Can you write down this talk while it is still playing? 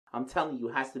I'm telling you,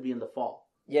 it has to be in the fall.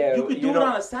 Yeah, you could do it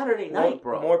on a Saturday night,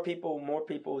 bro. More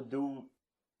people do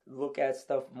look at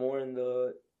stuff more in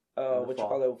the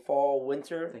fall,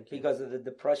 winter because of the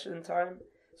depression time.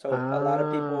 So a lot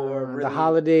of people are really the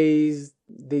holidays.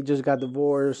 They just got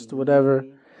divorced, whatever.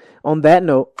 On that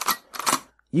note,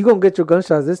 you gonna get your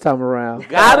gunshots this time around.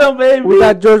 Got him, baby. We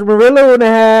got George Murillo in the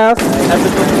house.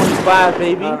 Episode 25,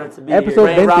 baby. Episode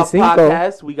Ray and Ralph 25.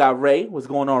 podcast. We got Ray. What's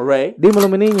going on, Ray? Dímelo,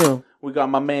 mi niño. We got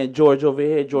my man George over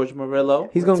here, George Murillo.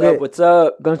 He's gonna get what's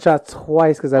up? gunshot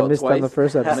twice because I missed on the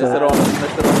first episode. Missed it on the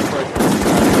first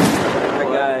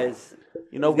episode. Guys,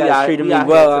 you know, we treated me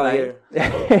well out here.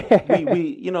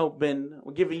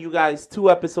 We're giving you guys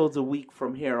 2 episodes a week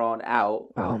from here on out.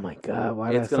 Oh my God,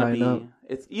 why did I gonna sign up?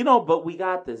 It's but we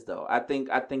got this though. I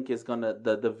think it's gonna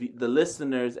the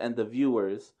listeners and the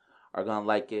viewers are gonna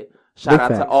like it. Shout out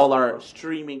to all our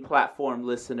streaming platform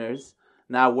listeners.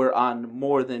 Now we're on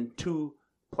more than 2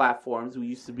 platforms. We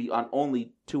used to be on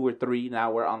only 2 or 3.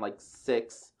 Now we're on like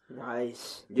 6.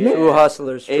 Nice. Yeah. True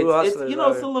hustlers. It's it's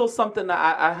a little something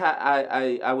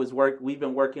that we've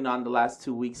been working on the last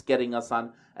 2 weeks, getting us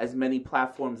on as many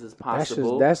platforms as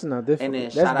possible. That's not difficult. And then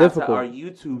that's shout difficult. out to our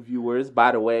YouTube viewers.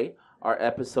 By the way, our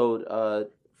episode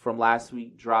from last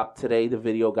week dropped today, the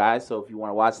video, guys. So if you want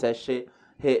to watch that shit,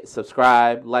 hit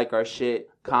subscribe, like our shit,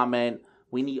 comment.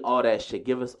 We need all that shit.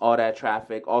 Give us all that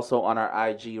traffic. Also on our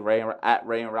IG, at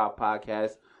Ray and Ralph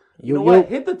Podcast. You know what?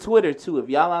 Hit the Twitter too. If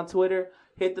y'all on Twitter,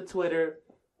 hit the Twitter.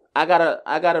 I got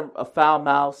a foul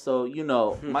mouth, so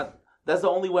that's the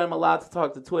only way I'm allowed to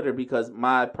talk to Twitter because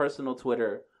my personal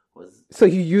Twitter was. So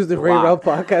you use the Ray and Ralph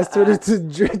Podcast Twitter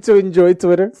to enjoy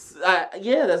Twitter?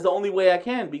 Yeah, that's the only way I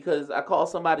can because I call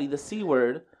somebody the C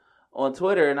word on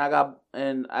Twitter, and I got.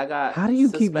 How do you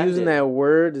suspended. keep using that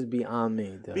word? Is beyond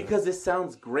me, though. Because it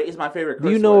sounds great. It's my favorite. Curse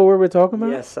Do you know what word we're talking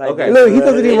about? Yes, I okay. do. Look, he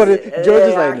doesn't even want to. George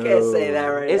is like, no. I can't say that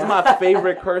right It's now. my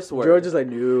favorite curse word. George is like,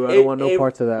 no, I don't want no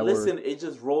parts of that word. Listen, it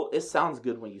just rolls. It sounds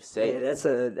good when you say it. That's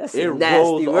a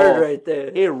nasty word right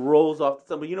there. It rolls off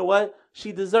the tongue. But you know what?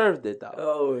 She deserved it though.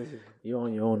 Oh, you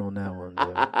on your own on that one.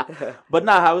 But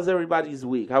how was everybody's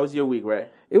week? How was your week, Ray?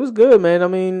 It was good, man. I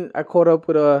mean, I caught up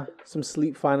with some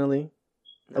sleep finally.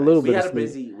 Nice. A little bit of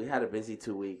sleep. We had a busy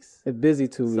 2 weeks. A busy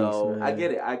 2 weeks. So man. I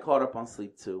get it. I caught up on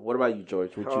sleep too. What about you,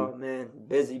 George? Man,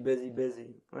 busy.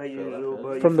 Like usual,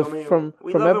 but we from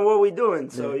loving what we doing.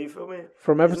 So you feel me?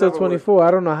 From episode 24,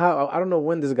 I don't know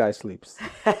when this guy sleeps.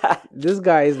 This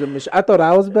guy is the machine. I thought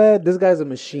I was bad. This guy's a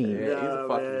machine. Yeah, he's a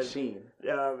fucking machine.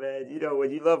 Yeah, man. You know,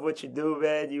 when you love what you do,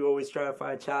 man, you always try to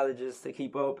find challenges to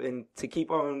keep up and to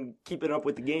keep on keeping up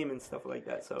with the game and stuff like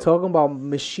that. So talking about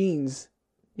machines,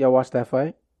 y'all watch that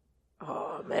fight?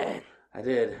 Oh man, I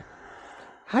did.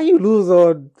 How you lose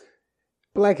on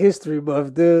Black History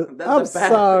Buff, dude? I'm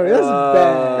sorry, that's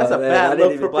bad. That's a bad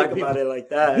look for black people. About it like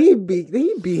that. He beat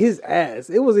his ass.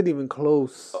 It wasn't even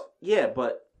close. Yeah,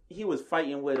 but he was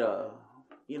fighting with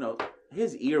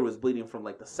his ear was bleeding from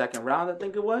like the second round, I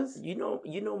think it was. You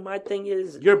know, my thing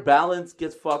is your balance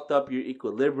gets fucked up, your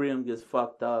equilibrium gets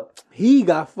fucked up. He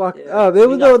got fucked up. There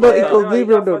was no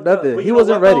equilibrium, no nothing. He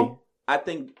wasn't ready. Though? I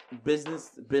think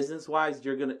business wise,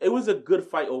 it was a good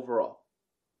fight overall.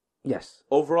 Yes.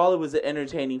 Overall, it was an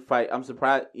entertaining fight. I'm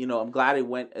surprised, I'm glad it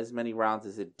went as many rounds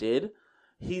as it did.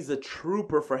 He's a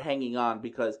trooper for hanging on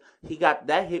because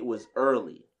that hit was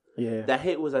early. Yeah. That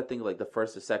hit was, I think, like the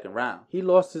first or second round. He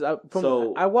lost his... I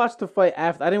watched the fight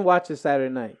after. I didn't watch it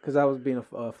Saturday night because I was being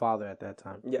a father at that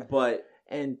time. Yeah.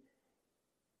 And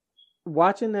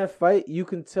watching that fight, you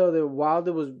can tell that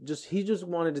Wilder he just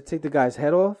wanted to take the guy's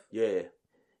head off. Yeah.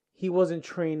 He wasn't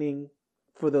training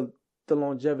for the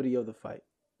longevity of the fight.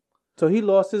 So he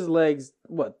lost his legs,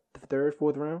 what, the third,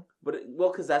 fourth round?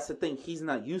 Because that's the thing. He's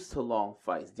not used to long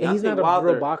fights. And he's not a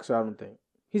real boxer, I don't think.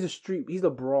 He's a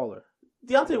brawler.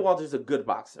 Deontay Wilder's a good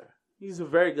boxer. He's a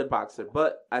very good boxer.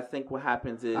 But I think what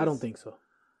happens is... I don't think so.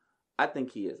 I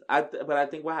think he is. But I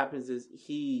think what happens is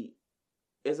he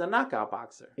is a knockout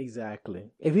boxer.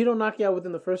 Exactly. If he don't knock you out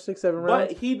within the first 6-7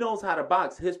 rounds... But he knows how to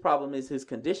box. His problem is his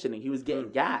conditioning. He was getting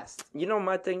gassed. You know,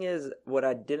 my thing is, what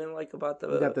I didn't like about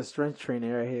You got the strength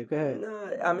trainer right here. Go ahead.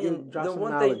 No, I mean, the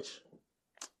one thing...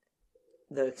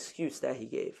 The excuse that he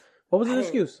gave. What was his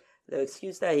excuse? The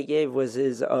excuse that he gave was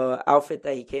his outfit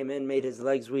that he came in, made his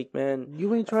legs weak, man.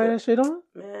 You ain't trying that shit on?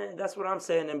 Man, that's what I'm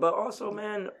saying. But also,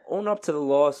 man, own up to the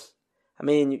loss. I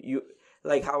mean, you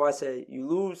like how I said, you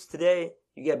lose today,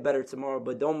 you get better tomorrow,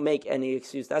 but don't make any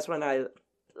excuse. That's when I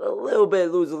a little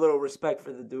bit lose a little respect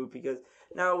for the dude because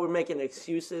now we're making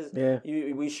excuses. Yeah.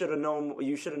 You should have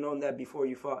known that before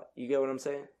you fought. You get what I'm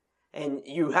saying? And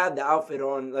you had the outfit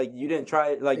on, like you didn't try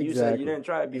it, like you said, you didn't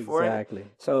try it before. Exactly.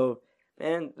 So,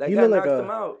 man, that He guy looked like knocked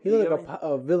him out. he You looked get like me?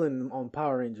 a villain on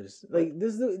Power Rangers. Like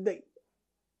this, like,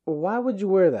 why would you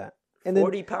wear that? And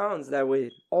 40 pounds that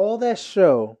weight. all that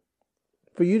show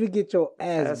for you to get your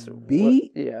ass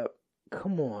beat. Yeah.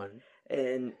 Come on.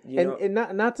 And you know, And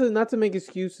not to make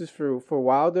excuses for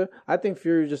Wilder. I think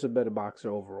Fury is just a better boxer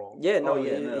overall. yeah, no, Oh,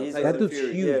 yeah, no, he's Tyson That dude's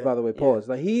Fury, huge, yeah, by the way. yeah. Pause.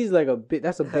 Like he's like a big.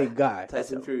 That's a big guy,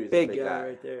 Tyson Fury is big a big guy.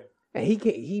 right there. and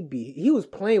he was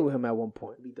playing with him at one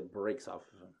point. Beat the brakes off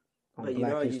of him. on But you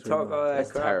Black know, you History talk Month. all that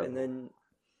That's crap, terrible. and then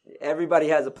everybody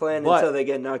has a plan But- until they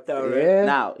get knocked out, right? Yeah,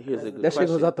 Now, here's a good that shit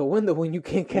question. goes out the window when you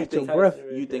can't catch your think breath.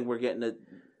 Tyson- You think we're getting a?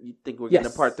 You think we're Yes.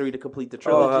 getting a part 3 to complete the Oh,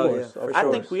 trilogy? hell Of yeah, course, for of I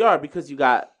sure. think we are because you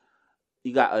got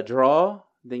a draw,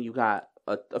 then you got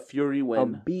a Fury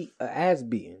win, A ass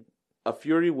beating. a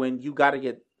Fury win. You got to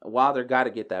get Wilder. Got to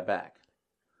get that back.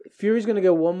 Fury's gonna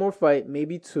get one more fight,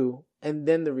 maybe 2, and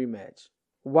then the rematch.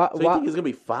 Why? So you think it's gonna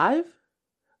be 5?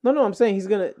 No, I'm saying he's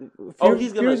gonna. He's gonna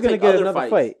Fury's gonna take get other another fights.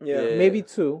 fight, Yeah. maybe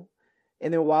 2,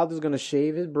 and then Wilder's gonna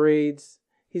shave his braids.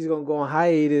 He's gonna go on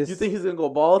hiatus. You think he's gonna go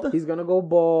bald? He's gonna go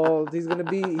bald. He's gonna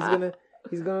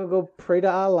go pray to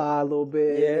Allah a little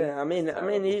bit. Yeah, I mean,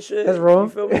 he should. That's wrong. You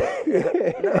feel me?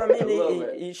 No, I mean, A little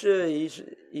bit.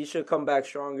 he should come back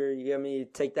stronger. You get me?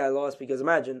 Take that loss because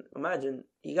imagine,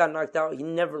 he got knocked out. He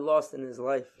never lost in his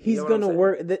life. You He's get what I'm gonna saying?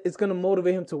 work. It's gonna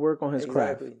motivate him to work on his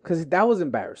craft Exactly. because that was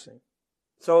embarrassing.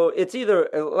 So it's either,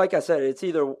 like I said, it's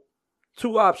either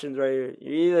 2 options right here.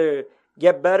 You either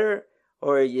get better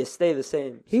or you stay the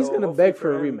same. He's So gonna hopefully beg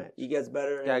for a him, rematch. He gets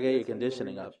better. Gotta and get your gets a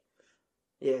conditioning rematch. up.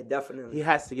 Yeah, definitely. He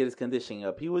has to get his conditioning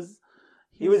up. He was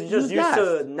just used gassed.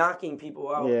 to knocking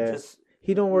people out. Yeah. Just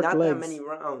He don't work not legs. that many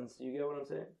rounds. You get what I'm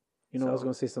saying? You know, I was So-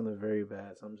 gonna say something very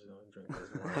bad, so I'm just gonna drink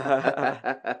this wine.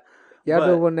 Yeah, Y'all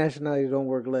know what nationality don't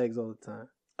work legs all the time.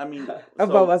 I mean, I'm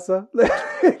so- about myself.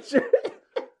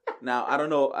 now I don't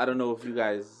know if you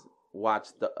guys watch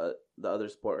the other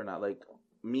sport or not. Like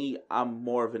me, I'm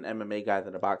more of an MMA guy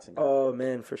than a boxing guy. Oh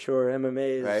man, for sure.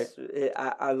 MMA is. Right?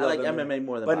 I I love like MMA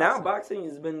more than But boxing. now boxing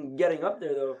has been getting up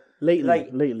there though.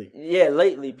 lately. Yeah,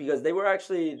 lately because they were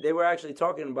actually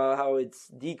talking about how it's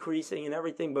decreasing and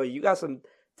everything. But you got some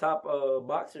top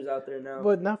boxers out there now.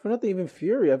 But not for nothing, even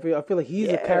Fury. I feel like he's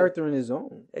a Yeah. character in his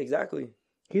own. Exactly.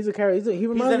 He's a character. He He's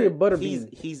reminds me of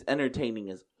Butterbean. He's entertaining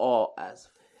as all as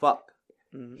fuck.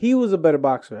 Mhm. He was a better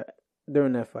boxer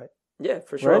during that fight. Yeah,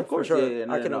 for sure. Right? Of course, for sure. yeah,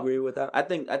 no, I can no. agree with that. I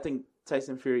think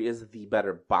Tyson Fury is the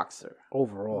better boxer,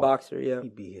 Overall, Boxer, yeah. he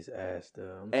beat his ass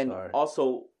though. I'm and sorry.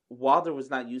 also Wilder was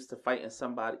not used to fighting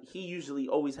somebody. He usually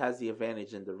always has the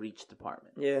advantage in the reach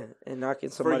department. Yeah, and knocking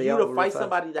For somebody you out. to real fight fast.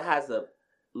 somebody that has a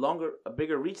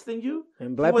bigger reach than you, And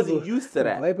he black wasn't people, used to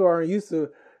that. Black people aren't used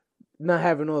to not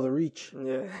having all the reach,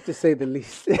 Yeah. to say the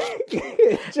least.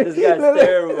 This guy's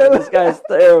terrible. This guy's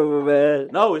terrible, man.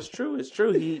 No, it's true. It's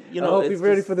true. He, I hope it's he's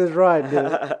ready just- for this ride,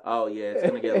 dude. Oh yeah, it's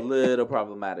gonna get a little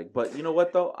problematic. But you know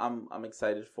what though? I'm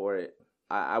excited for it.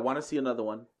 I want to see another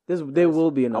one. There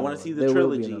will be I another. want to see one. the There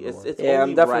will be trilogy. another one. It's Yeah,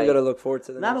 only I'm definitely right. gonna look forward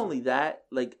to the Not next only that,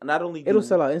 like not only It'll do-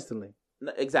 sell out instantly.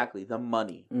 exactly the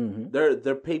money. Mm-hmm.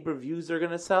 Their pay-per-views are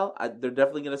gonna sell. They're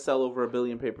definitely gonna sell over 1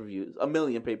 million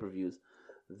pay-per-views.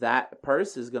 That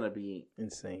purse is gonna be.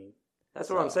 Insane. That's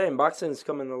what I'm saying. Boxing's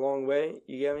coming a long way.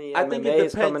 You get me? I think MMA it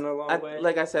is depends. coming a long way.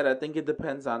 Like I said, I think it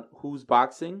depends on who's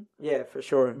boxing Yeah, for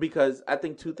sure. because I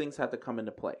think 2 things have to come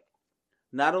into play.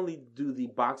 Not only do the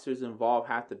boxers involved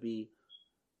have to be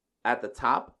at the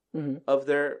top Mm-hmm. of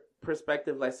their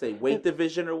perspective, let's say weight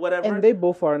division or whatever, And they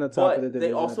both are in the top of the but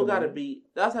division. they also got to they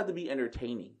also have to be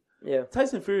entertaining. Yeah.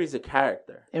 Tyson Fury is a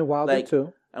character. And Wilder like-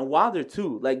 too. And Wilder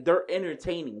too, like they're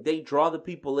entertaining. They draw the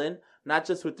people in, not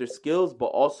just with their skills, but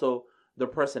also their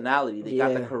personality. They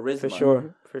got the charisma. For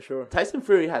sure. For sure. Tyson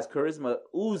Fury has charisma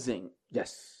oozing.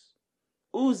 Yes.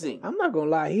 I'm not gonna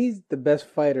lie. He's the best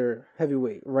fighter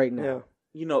heavyweight right now. Yeah.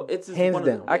 You know, it's just Hands one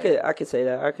down. Of I could say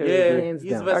that. I could yeah, agree. Hands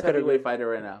he's down. the best I could heavyweight agree. fighter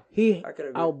right now. He I could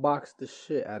agree. outboxed the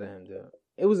shit out of him, dude.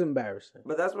 It was embarrassing.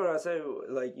 But that's what I say.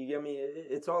 Like, you get me?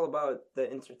 It's all about the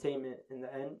entertainment in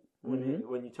the end.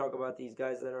 When you talk about these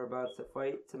guys that are about to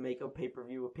fight to make a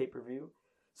pay-per-view.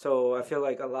 So I feel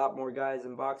like a lot more guys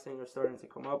in boxing are starting to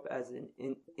come up as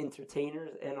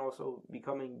entertainers and also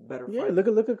becoming better Yeah, fighters.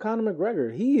 look at Conor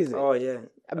McGregor. He is Oh, yeah.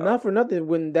 not for nothing.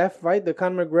 When that fight, the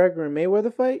Conor McGregor and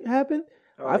Mayweather fight happened,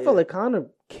 Oh, I felt like Conor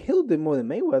killed it more than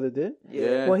Mayweather did.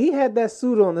 Yeah. When he had that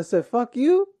suit on that said "fuck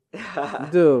you,"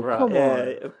 dude, Bro. come on. Yeah,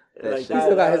 That like shit. He still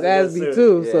got that his was a ass good beat suit.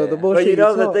 too. So Yeah. the But bullshit. But you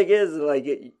know he the talk- thing is,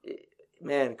 like,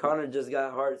 man, Conor just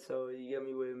got hard. So you get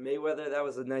me with Mayweather. That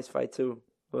was a nice fight too,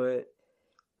 but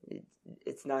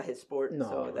it's not his sport. No,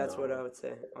 so that's no. what I would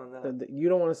say on that. You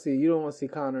don't want to see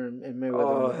Conor and Mayweather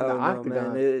Oh in hell the no,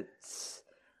 octagon. man!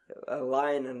 A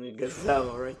lion and a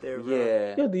gazelle right there, bro.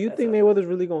 Yeah. Yo, do you That's think a- Mayweather's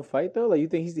really gonna fight though? Like, you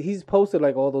think he's posted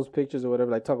like all those pictures or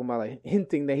whatever, like talking about like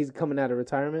hinting that he's coming out of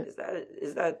retirement?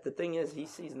 Is that the thing? Is he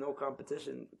sees no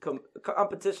competition?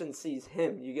 Competition sees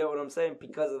him. You get what I'm saying?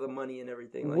 Because of the money and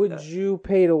everything. Like Would that. you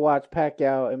pay to watch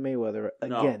Pacquiao and Mayweather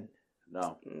No. again?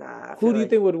 No. Nah. I Who feel do you like-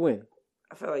 think would win?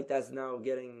 I feel like that's now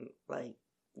getting like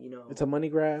It's a money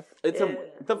grab. It's Yeah,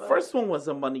 the but- first one was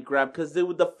a money grab because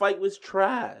the fight was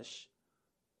trash.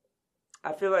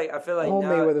 I feel like All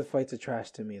now, Mayweather fights are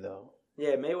trash to me though.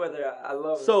 Yeah, Mayweather. I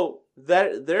love. So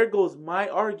there goes my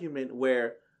argument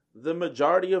where the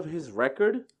majority of his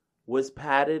record was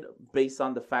padded based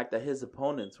on the fact that his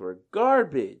opponents were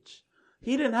garbage.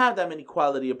 He didn't have that many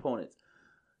quality opponents.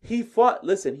 He fought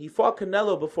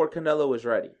Canelo before Canelo was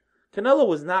ready. Canelo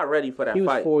was not ready for that He was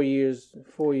fight. 4 years.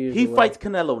 4 years. He away. fights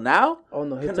Canelo now. Oh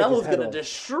no, he'll take Canelo's his head gonna off.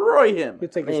 destroy him. He'll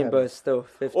take I his mean, head but off. still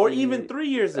 50. Or even 3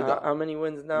 years ago. How many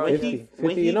wins now? When Yeah, 50, he- when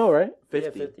 50 he- you know, right?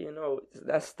 50. 50.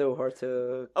 That's still hard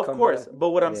to. Of come course, back. but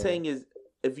what I'm Yeah. saying is,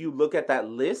 if you look at that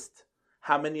list,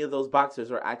 how many of those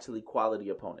boxers are actually quality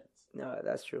opponents? No,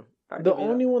 that's true. I The give you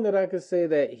that. only one that I could say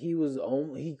that he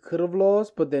could have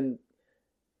lost, but then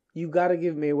you got to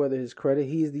give Mayweather his credit.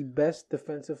 He is the best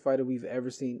defensive fighter we've ever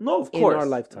seen No, of in course, our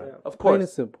lifetime. Yeah. of Plain and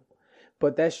course. simple.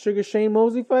 But that Sugar Shane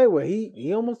Mosley fight where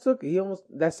he almost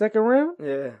that second round,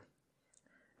 Yeah.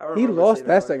 I he remember lost seeing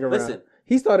that one. second Listen, round.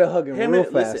 He started hugging Him real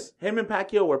and fast. him and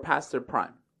Pacquiao were past their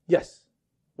prime Yes.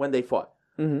 when they fought.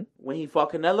 Mm-hmm. When he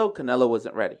fought Canelo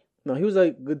wasn't ready. No, he was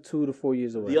like good 2 to 4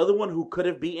 years away. The other one who could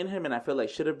have beaten him, and I feel like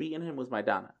should have beaten him, was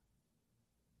Maidana.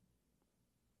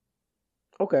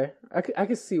 Okay, I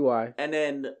can see why. And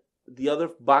then the other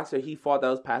boxer he fought that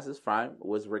was past his prime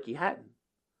was Ricky Hatton.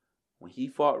 When he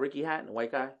fought Ricky Hatton,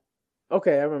 white guy.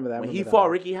 Okay, I remember that. When I he remember fought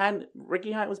that.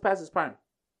 Ricky Hatton was past his prime.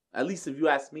 At least if you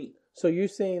ask me. So you're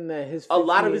saying that his A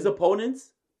lot of 15 his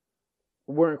opponents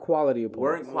weren't quality opponents.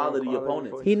 weren't quality Quality opponents.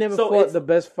 opponents. He never So fought it's- the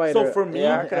best fighter. So for me,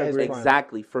 Yeah, I could at his agree. prime.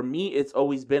 exactly. For me, it's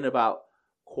always been about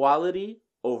quality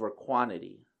over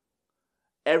quantity.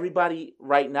 Everybody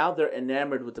right now, they're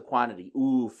enamored with the quantity.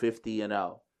 Ooh,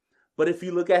 50-0. But if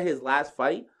you look at his last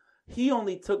fight, he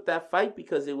only took that fight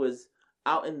because it was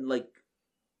out in like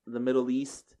the Middle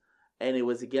East, and it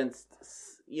was against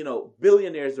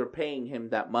billionaires were paying him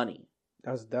that money.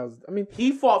 That was. I mean,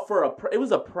 He fought for it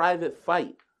was a private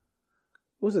fight.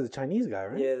 was it the Chinese guy,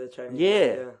 right? Yeah, the Chinese.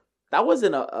 Yeah. That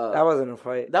wasn't That a wasn't a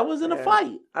fight. that wasn't a Yeah.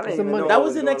 fight. I It's didn't a even money- know That what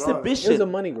was an going on. exhibition. It was a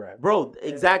money grab. Bro,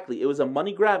 exactly. It was a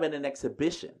money grab and an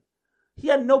exhibition. He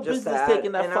had no Just to business add-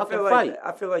 taking that and fucking I feel fight. Like,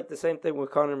 I feel like the same thing with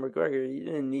Conor McGregor. You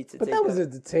didn't need to But take that was that.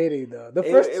 entertaining though. The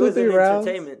It- first it 2 was 3 an rounds.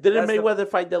 entertainment. Didn't That's the- Mayweather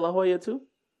fight De La Hoya too?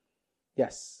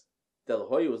 Yes. De La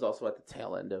Hoya was also at the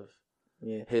tail end of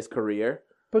Yeah. his career.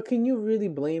 But can you really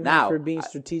blame Now, him for being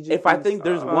strategic? If I and- think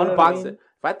there's you know one what I boxer, mean?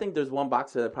 if I think there's one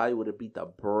boxer that probably would have beat the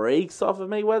brakes off of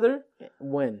Mayweather,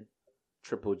 When?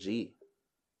 Triple G.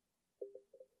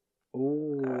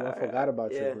 Ooh, I forgot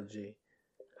about yeah. Triple G.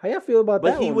 How y'all feel about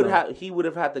that? But he one, would though? he would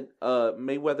have had to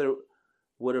Mayweather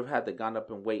would have had to gone up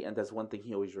in weight, and that's one thing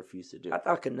he always refused to do. I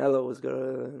thought Canelo was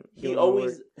gonna. He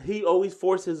always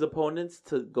forced his opponents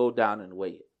to go down in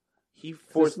weight. He It's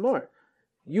forced smart.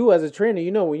 You as a trainer, you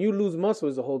know when you lose muscle,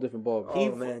 it's a whole different ballgame. he,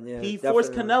 Oh, man, yeah, he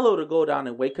forced definitely. Canelo to go down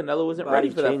in weight. Canelo wasn't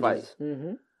ready for that fight.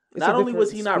 Mm-hmm. Not only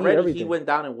was he not ready, he went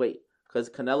down in weight because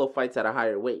Canelo fights at a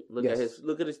higher weight. Look Yes.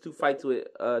 at his 2 fights with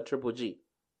Triple G.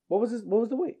 What was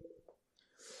the weight?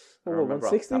 I don't remember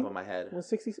off the 160? top of my head,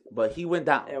 160. but he went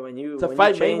down Yeah, when you to when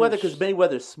fight you change, Mayweather because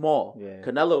Mayweather's small. Yeah.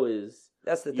 Canelo is,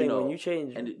 That's the you thing. know, when you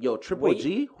change, and Triple weight,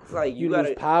 G. it's like You you lose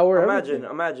gotta power, Imagine,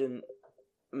 everything. imagine.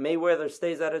 Mayweather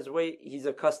stays at his weight. He's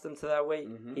accustomed to that weight.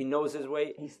 Mhm. He knows his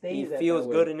weight. He He stays at feels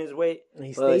that good weight. in his weight. And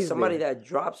he But stays somebody there. that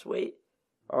drops weight,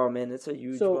 oh man, it's a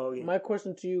huge So ballgame. my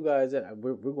question to you guys, and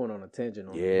we're going on a tangent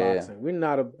on Yeah. boxing. We're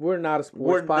not a sports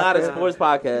We're podcast. not a sports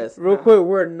podcast. Real quick,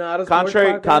 we're not a sports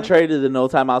podcast. Contrary to the No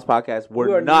Timeouts podcast,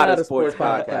 we're not a sports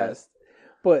podcast.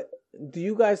 But do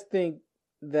you guys think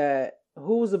that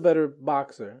who was a better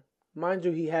boxer? Mind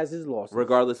you, he has his losses.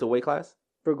 Regardless of weight class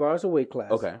Regardless of weight class.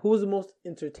 Okay. Who was the most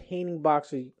entertaining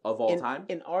boxer of all in, time.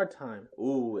 in our time?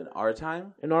 Ooh, in our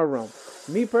time. In our realm.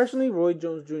 Me personally, Roy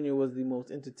Jones Jr. was the most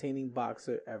entertaining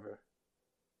boxer ever.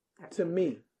 To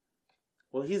me.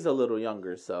 Well, he's a little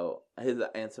younger, so his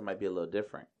answer might be a little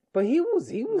different. But he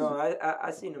was No,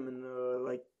 I seen him in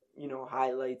the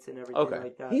highlights and everything Okay.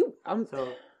 like that. So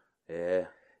Yeah.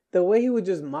 the way he would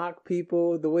just mock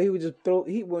people, the way he would just throw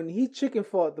when he chicken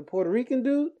fought the Puerto Rican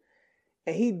dude,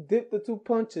 and he dipped the 2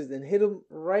 punches and hit him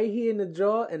right here in the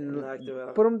jaw and knocked him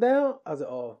out. put him down. I was like,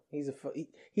 oh,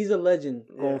 he's a legend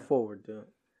going Yeah. forward, dude.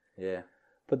 Yeah.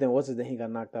 But then what's his name? He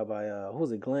got knocked out by who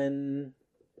was it? Glenn.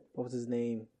 What was his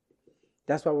name?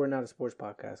 That's why we're not a sports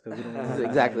podcast because we don't know.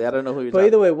 Exactly. I don't know who you're But talking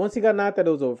either way, once he got knocked out,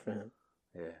 it was over for him.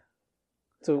 Yeah.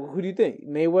 So who do you think?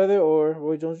 Mayweather or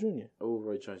Roy Jones Jr.? Oh,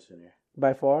 Roy Jones Jr.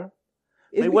 By far?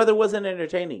 Mayweather wasn't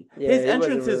entertaining. Yeah, His he wasn't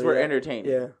entrances really were that-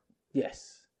 entertaining. Yeah.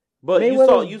 Yes. But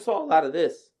Mayweather- you saw a lot of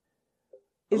this.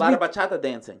 A lot of bachata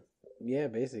dancing. Yeah,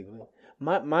 basically.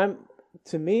 My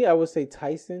to me, I would say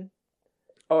Tyson.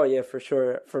 Oh yeah, for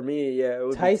sure. For me, yeah, it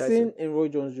would be Tyson and Roy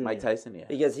Jones Jr. Mike Tyson, yeah.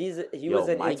 because he was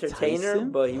an Mike entertainer,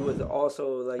 Tyson? but he was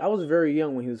also like I was very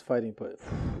young when he was fighting, but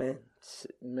man.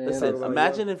 man, Listen, about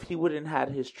imagine if he wouldn't had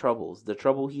his troubles, the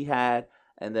trouble he had,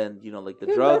 and then like the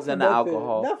Yeah, drugs not and for the nothing.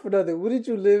 alcohol. Not for nothing. Wouldn't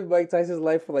you live Mike Tyson's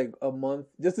life for like a month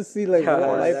just to see like Yeah,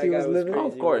 what life that he guy was was living? crazy.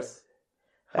 Of course.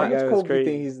 How That much guy was coke do you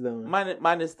crazy. think he's done?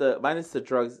 Minus the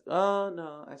drugs. Oh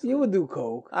no, actually, You would do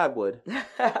coke. I would.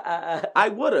 I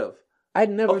would have. I'd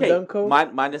never Okay, done coke.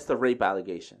 minus the rape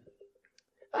allegation.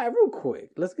 All right, real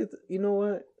quick. Let's get. You know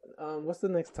what? What's the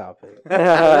next topic?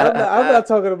 I'm not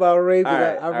talking about rape. All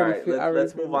right, I really all feel. right. I really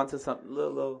Let's feel move on to something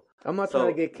little. I'm not So,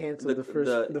 trying to get canceled. The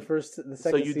So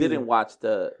second. you season. didn't watch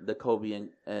the Kobe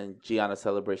and Gianna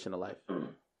celebration of life.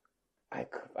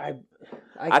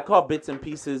 I caught bits and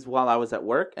pieces while I was at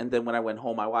work, and then when I went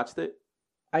home, I watched it.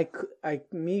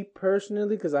 Me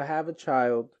personally, because I have a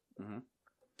child, Mhm.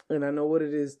 and I know what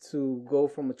it is to go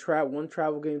from one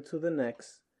travel game to the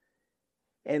next,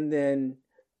 and then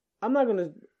I'm not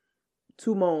gonna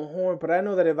toot my own horn, but I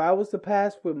know that if I was to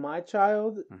pass with my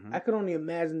child, Mhm. I could only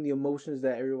imagine the emotions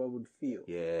that everyone would feel.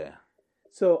 Yeah.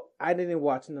 So I didn't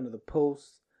watch none of the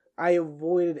posts. I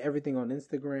avoided everything on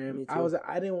Instagram. Me too.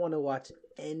 I didn't want to watch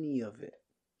any of it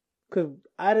because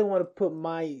I didn't want to put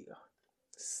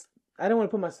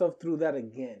myself through that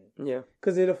again. Yeah.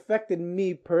 Because it affected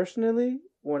me personally.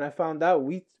 When I found out,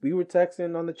 we were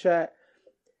texting on the chat.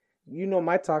 You know,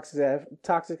 my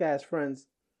toxic ass friends,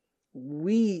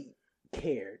 we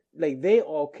cared. Like, they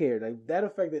all cared. Like, that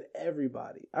affected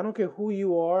everybody. I don't care who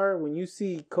you are. When you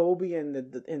see Kobe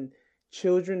and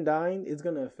children dying, it's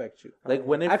gonna affect you. Like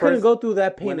when I couldn't go through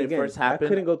that pain when again. it first happened, I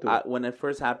couldn't go through it. when it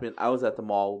first happened, I was at the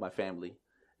mall with my family,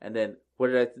 and then what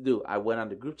did I have to do? I went on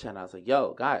the group chat and I was like,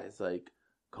 "Yo, guys, like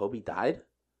Kobe died,"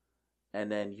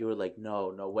 and then you were like,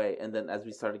 "No, no way." And then as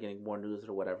we started getting more news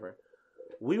or whatever,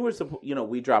 we were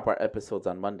we drop our episodes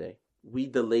on Monday. We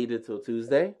delayed it till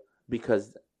Tuesday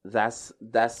because that's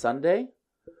Sunday.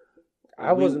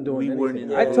 I wasn't doing we weren't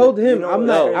anything. in- I told him You know I'm what's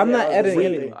not. crazy? I'm not I was editing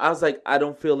waiting. anything. I was like, I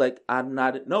don't feel like I'm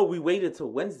not. No, we waited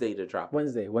till Wednesday to drop it.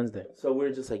 Wednesday. So we're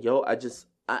just like, yo,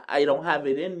 I don't have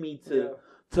it in me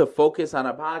to focus on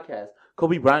a podcast.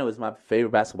 Kobe Bryant was my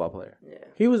favorite basketball player. Yeah.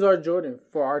 He was our Jordan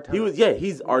for our time.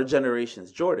 He's our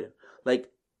generation's Jordan. Like,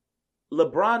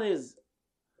 LeBron is,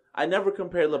 I never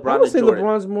compare LeBron I would to say Jordan.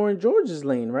 LeBron's more in George's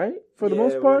lane, right? For the Yeah,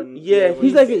 most part, when- Yeah, when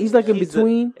he's like in he's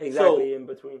between. exactly in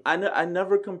between. I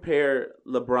never compare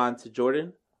LeBron to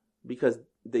Jordan because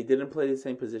they didn't play the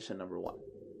same position, number one.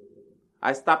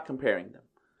 I stopped comparing them.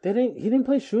 He didn't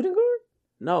play shooting guard.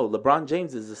 No, LeBron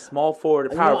James is a small forward, a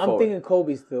You power know, I'm forward. thinking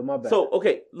Kobe still. My bad. So,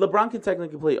 okay, LeBron can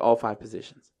technically play all 5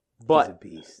 positions. he's a But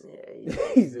beast. Yeah,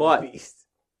 He's a But- beast.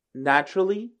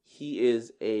 naturally, he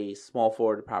is a small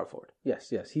forward, a power forward. Yes.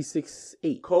 He's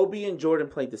 6'8". Kobe and Jordan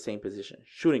played the same position,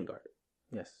 shooting guard.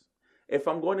 Yes. If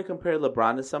I'm going to compare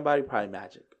LeBron to somebody, probably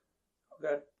Magic.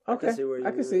 okay. Okay. can see where I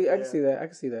you can see. would- I can see that. I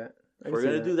can see that. If we're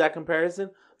going to do that comparison,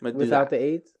 I'm going to do without that. the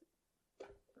AIDS.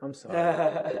 I'm sorry.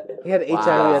 that. He had HIV.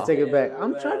 Wow. I take it back.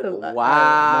 I'm Yeah, trying to. man.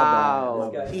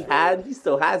 Wow. My bad. He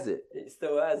still has it. He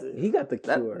still has it. He got the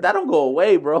cure. That don't go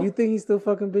away, bro. You think he's still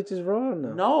fucking bitches raw?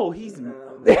 No. No, he's... Man,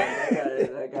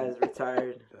 that guy's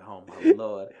retired. Oh, my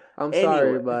Lord. I'm Anyway.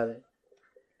 sorry about it.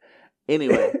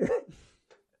 Anyway,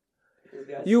 This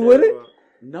guy's You wouldn't? terrible.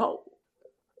 no.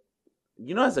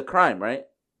 You know that's a crime, right?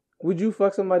 Would you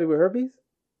fuck somebody with herpes?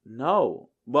 No.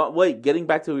 But wait, getting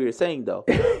back to what you were saying, though.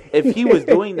 If he was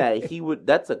doing that,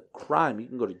 that's a crime. You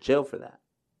can go to jail for that.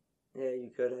 Yeah,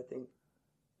 you could, I think.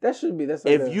 That should be. That's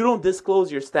like If you don't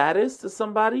disclose your status to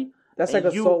somebody, That's and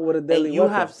like assault with a deadly and you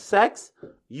weapon. have sex,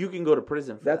 you can go to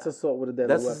prison for That's that. assault with a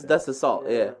deadly weapon. That's assault,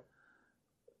 yeah.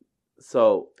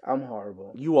 So I'm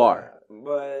horrible. you are.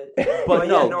 But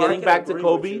no, I getting can back to agree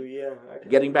Kobe, with you, yeah, I can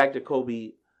Getting agree. back to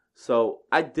Kobe, so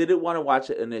I didn't want to watch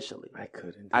it initially. I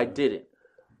couldn't. I didn't,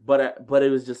 but it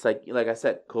was just like I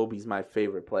said, Kobe's my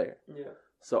favorite player. Yeah.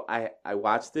 So I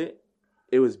watched it.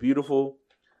 It was beautiful.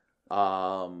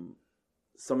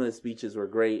 Some of the speeches were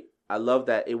great. I love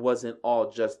that it wasn't all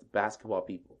just basketball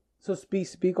people. So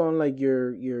speak on like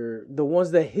your the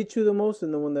ones that hit you the most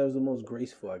and the one that was the most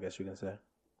graceful. I guess you can say.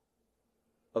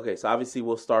 Okay, so obviously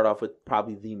we'll start off with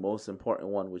probably the most important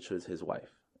one, which was his wife.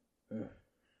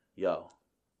 Yo,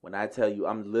 when I tell you,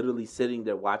 I'm literally sitting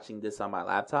there watching this on my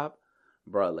laptop,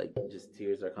 bro. Like, just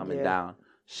tears are coming down.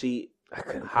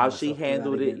 How she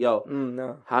handled it, yo.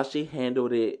 No. How she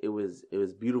handled it, it was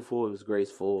beautiful. It was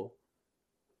graceful.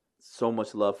 So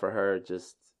much love for her.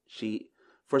 Just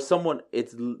for someone,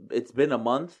 it's been a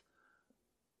month.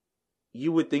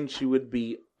 You would think she would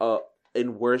be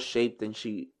in worse shape than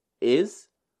she is.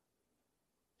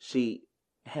 She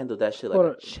handled that shit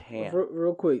like a champ.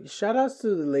 Real quick, shout outs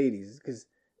to the ladies because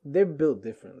they're built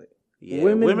differently. Yeah,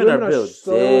 women are built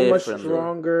so much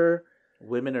stronger.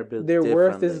 Women are built. Their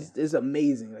worth is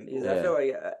amazing. Like, I feel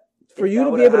like for you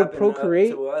to be able to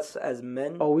procreate to us as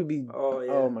men. we'd be.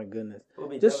 Oh my goodness.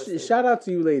 Just shout out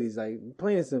to you ladies. Like,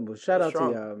 plain and simple. Shout out to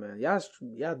y'all, man.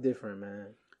 Y'all different,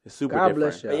 man. It's super God different.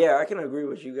 bless y'all. But yeah, I can agree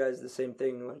with you guys. The same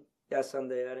thing. Like that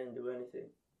Sunday, I didn't do anything.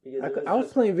 I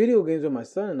was playing video games with my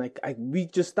son, and we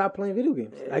just stopped playing video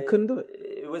games. I couldn't do it.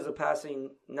 It was a passing,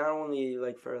 not only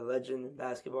like for a legend in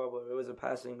basketball, but it was a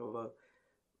passing of a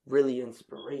really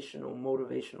inspirational,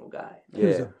 motivational guy. He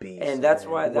was a beast, and that's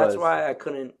why I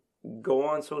couldn't go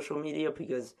on social media,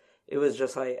 because it was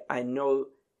just like, I know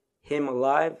him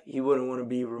alive, he wouldn't want to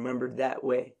be remembered that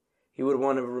way. He would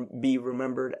want to be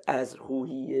remembered as who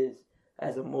he is,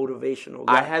 as a motivational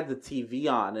guy. I had the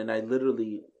TV on, and I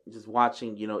literally just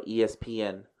watching,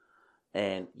 ESPN,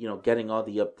 and getting all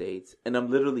the updates, and I'm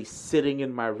literally sitting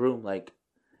in my room like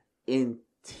in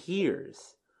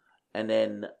tears. And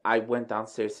then I went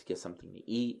downstairs to get something to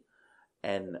eat,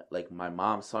 and like my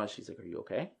mom saw it, she's like, "Are you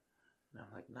okay?" And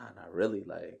I'm like, "Nah, not really.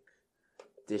 Like,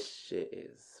 this shit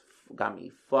got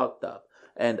me fucked up."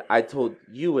 And I told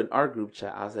you in our group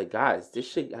chat, I was like, "Guys,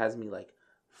 this shit has me like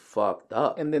fucked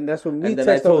up." And then that's when we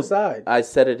text on the side. I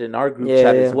said it in our group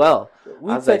chat as well.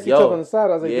 We text each other on the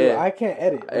side. I was like, dude, I can't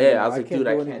edit. I was like, dude,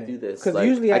 I can't do this. Because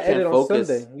usually I edit on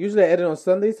Sunday. Usually I edit on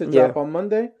Sundays to drop on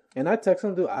Monday. And I text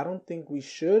him, dude, I don't think we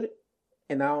should,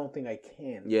 and I don't think I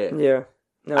can. Yeah. Yeah.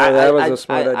 No, that was a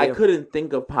smart idea. I couldn't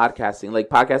think of podcasting. Like,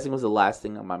 podcasting was the last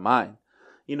thing on my mind.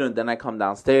 And then I come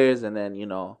downstairs, and then,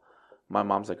 my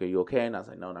mom's like, "Are you okay?" And I was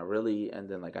like, "No, not really." And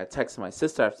then, like, I texted my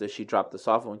sister after she dropped us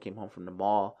off when we came home from the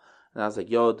mall. And I was like,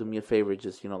 "Yo, do me a favor,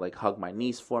 just, like, hug my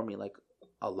niece for me, like,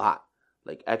 a lot,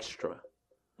 like, extra."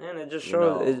 And it just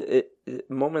shows,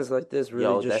 moments like this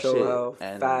really just show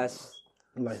how fast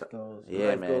life goes.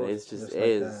 Yeah, man, it's just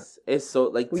it's so,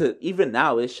 like, even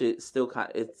now, it's still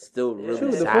really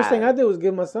sad. The first thing I did was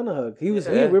give my son a hug. We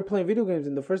were playing video games,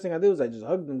 and the first thing I did was I just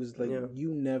hugged him. Just like,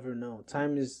 you never know.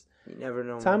 You never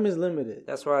know. Time is limited.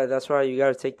 That's why you got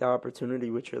to take the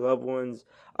opportunity with your loved ones,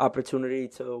 opportunity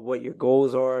to what your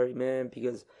goals are, man,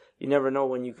 because you never know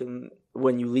when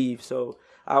you leave. So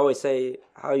I always say,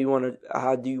 how do you want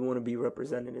to be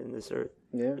represented in this earth?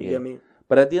 Yeah. You get me?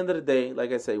 But at the end of the day,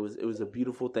 like I say, it was a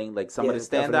beautiful thing. Like, some of the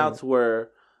standouts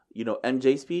were,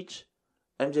 MJ's speech.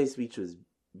 MJ's speech was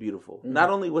beautiful. Mm-hmm. Not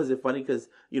only was it funny because,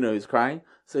 he was crying.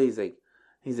 So he's like,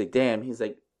 damn. He's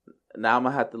like, now I'm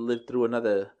going to have to live through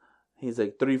another, he's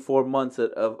like 3-4 months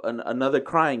of another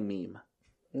crying meme.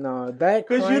 No, that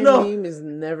crying meme is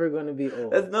never going to be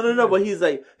over. No. But he's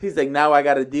like, now I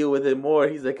got to deal with it more.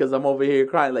 He's like, because I'm over here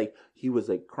crying. Like, he was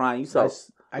like crying. You saw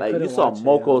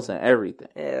mocos and everything.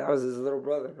 Yeah, that was his little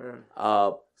brother,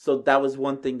 man. So that was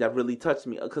one thing that really touched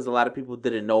me, because a lot of people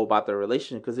didn't know about their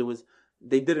relationship because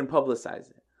they didn't publicize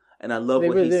it. And I love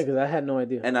what he said, because I had no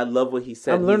idea. And I love what he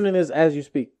said. I'm learning this as you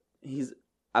speak.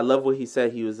 I love what he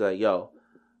said. He was like, "Yo,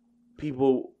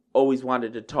 people always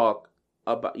wanted to talk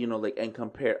about, and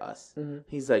compare us." Mm-hmm.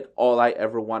 He's like, "All I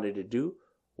ever wanted to do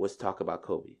was talk about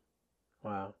Kobe."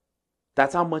 Wow.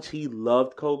 That's how much he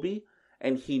loved Kobe.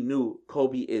 And he knew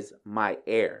Kobe is my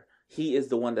heir. He is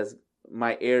the one that's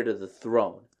my heir to the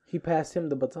throne. He passed him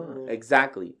the baton.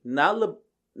 Exactly. I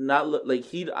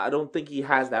don't think he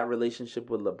has that relationship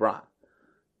with LeBron.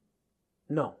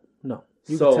 No.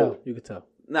 You could tell.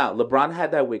 Now, LeBron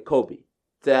had that with Kobe.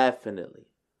 Definitely.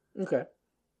 Okay.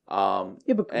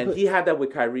 And he had that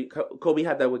with Kyrie. Kobe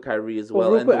had that with Kyrie as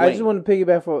well. Real quick, I just want to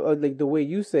piggyback for like the way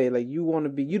you say, like, you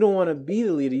don't want to be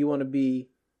the leader. You want to be.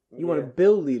 You want to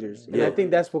build leaders, and I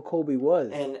think that's what Kobe was.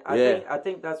 And I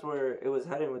think that's where it was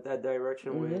heading with that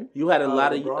direction. Mm-hmm. With you had a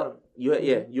lot LeBron. of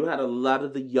you had a lot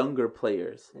of the younger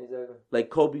players. Exactly. Like,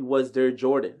 Kobe was their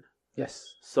Jordan.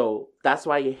 Yes. So that's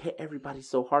why you hit everybody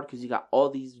so hard, because you got all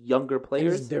these younger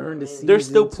players. During the season, they're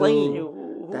still playing.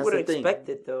 Who would expect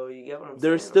it though? You get what I'm saying?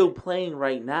 They're still playing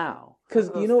right now. Because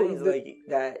things like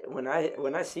that. When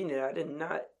I seen it, I did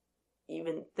not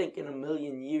even think in a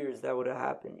million years that would have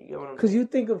happened. You get what I'm Because saying? you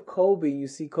think of Kobe, you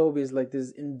see Kobe as like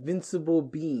this invincible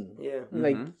being. Yeah.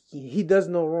 Like he does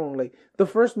no wrong. Like the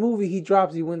first movie he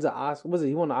drops, he wins an Oscar. Was it?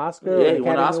 He won an Oscar. Yeah, or he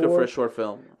won an Academy Oscar Award? for a short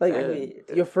film. Like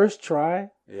Yeah. your first try.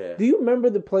 Yeah. Do you remember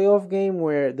the playoff game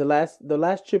where the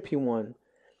last chip he won,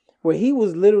 where he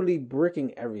was literally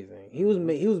bricking everything? He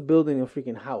was building a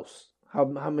freaking house. How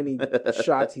many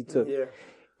shots he took? Yeah.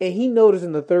 And he noticed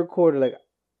in the third quarter, like,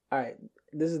 all right,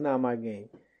 this is not my game.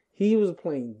 He was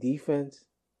playing defense,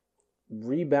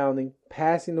 rebounding,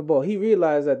 passing the ball. He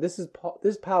realized that this is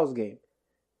Powell's game.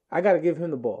 I got to give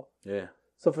him the ball. Yeah.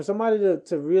 So for somebody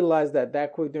to realize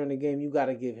that quick during the game, you got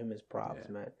to give him his props,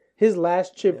 man. His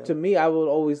last chip, to me, I would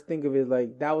always think of it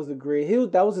like that was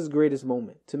that was his greatest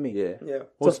moment to me. Yeah. Yeah.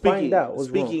 Well, find out what's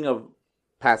speaking of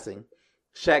passing,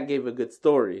 Shaq gave a good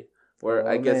story where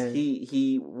I guess man.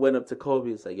 he went up to Kobe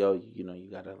and said, "Yo,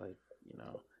 you gotta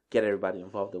get everybody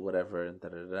involved or whatever," and da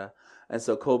da da. And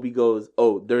so Kobe goes,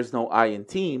 "Oh, there's no I in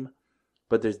team,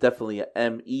 but there's definitely a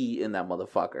M-E in that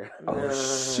motherfucker." Oh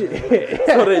shit!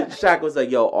 So then Shaq was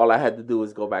like, "Yo, all I had to do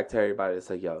was go back to everybody and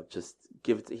say, yo, just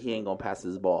give it to, he ain't gonna pass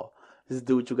his ball. Just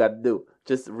do what you gotta do.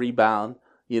 Just rebound,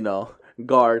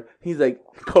 guard." He's like,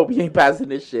 "Kobe ain't passing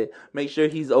this shit. Make sure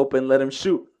he's open, let him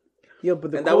shoot." Yo,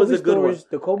 but And that was a good one.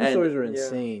 The Kobe And stories are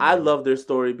insane. I man. love their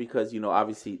story because,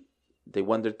 obviously they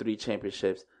won their 3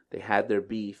 championships. They had their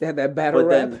beef. They had that battle but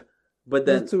rap. but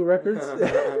then Those 2 records.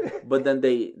 but then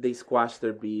they squashed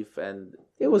their beef, and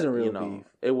It wasn't real beef.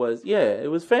 It was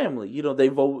family.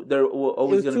 They're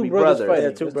always was going to 2 be brothers brothers. fighting.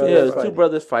 Yeah, 2 Yeah, brothers it was 2 fighting.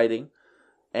 brothers fighting,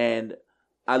 and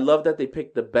I love that they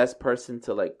picked the best person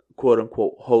to, like, quote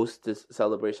unquote host this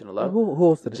celebration of love. Who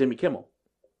hosted it? Jimmy Kimmel.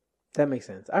 That makes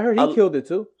sense. I heard he killed it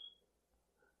too.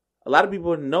 A lot of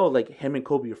people know, like, him and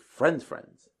Kobe are friends.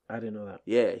 I didn't know that.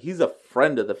 Yeah, he's a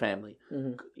friend of the family.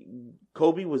 Mm-hmm.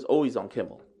 Kobe was always on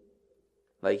Kimmel.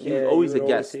 Like, he was Yeah, always you a would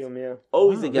guest. see him, yeah.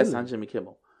 Always Wow, a guest really? on Jimmy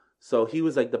Kimmel. So he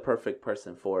was like the perfect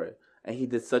person for it. And he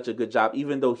did such a good job.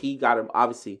 Even though he got him,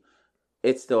 obviously,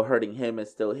 it's still hurting him. It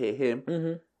still hit him.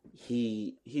 Mm-hmm.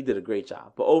 He did a great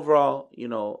job. But overall,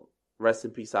 rest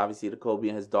in peace, obviously, to Kobe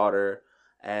and his daughter.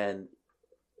 And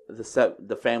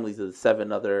the families of the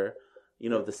 7 other,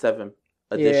 the 7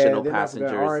 additional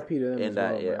passengers. R.I.P. to them in as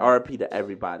that, well, yeah, man. R.I.P. to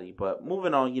everybody. But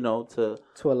moving on, to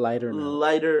To a lighter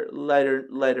note.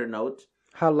 lighter note.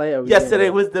 How late are we? Yesterday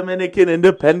getting? was Dominican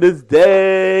Independence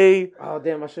Day. Oh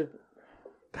damn! I should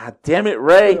God damn it, put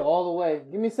Ray. it all the way.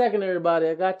 Give me a second, everybody.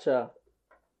 I got y'all.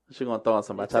 She gonna throw on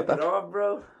some You took it bachata. off,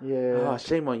 bro. Yeah. Oh,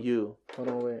 shame on you. Hold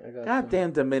on, wait. I got. God you.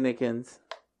 damn Dominicans.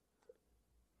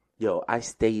 Yo, I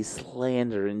stay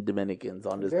slandering Dominicans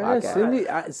on this Yeah, podcast. Cindy,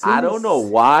 I don't know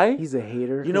why. He's a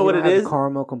hater. You know what don't it have is? a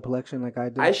caramel complexion like I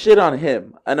do. I shit on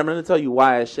him, and I'm gonna tell you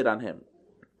why I shit on him.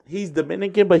 He's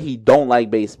Dominican, but he don't like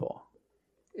baseball.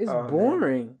 It's Oh, man.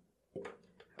 boring.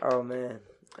 Oh, man.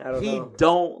 I don't He know.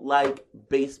 don't like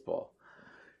baseball.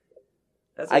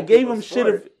 That's I a gave people's him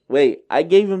shit. sport. I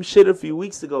gave him shit a few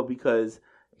weeks ago because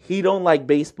he don't like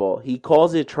baseball. He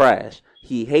calls it trash.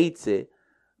 He hates it.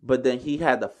 But then he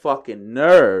had the fucking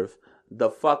nerve, the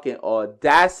fucking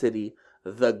audacity,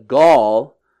 the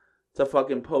gall to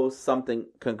fucking post something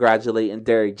congratulating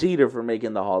Derek Jeter for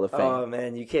making the Hall of Fame. Oh,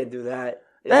 man, you can't do that.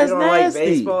 If That's you don't nasty. like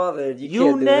baseball, then you You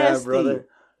can't do nasty. that, brother.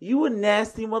 You a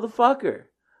nasty motherfucker.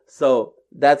 So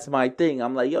that's my thing.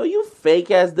 I'm like, yo, you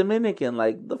fake ass Dominican.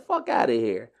 Like, the fuck out of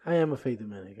here. I am a fake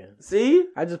Dominican. See?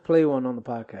 I just play one on the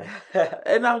podcast.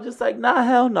 And I'm just like, nah,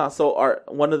 hell no. So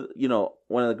one of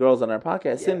the girls on our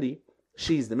podcast, Yeah. Cindy,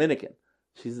 she's Dominican.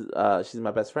 She's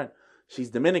my best friend.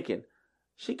 She's Dominican.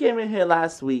 She came in here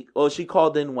last week. Oh, she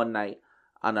called in one night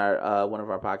on our one of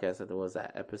our podcasts. I think it was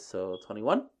that episode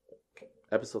 21.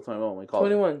 Episode 21. We called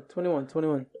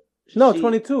 21. No, She-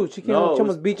 22. She came No, on it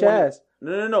Chumma's was beach 20 ass.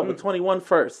 No, but 21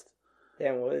 first.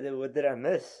 Damn, what did I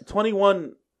miss?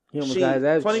 21. You know, She, guys,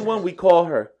 that's 21. We call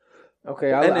her, Okay,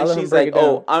 and I'll then let him she's break like, it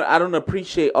down. "Oh, I don't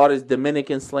appreciate all this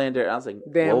Dominican slander." I was like,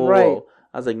 Damn whoa, right. whoa.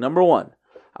 I was like, number one,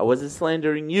 I wasn't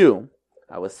slandering you.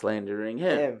 I was slandering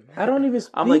him. Damn. I don't even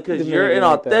speak I'm like, because you're an Dominican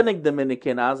like that. authentic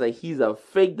Dominican. I was like, he's a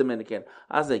fake Dominican.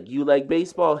 I was like, you like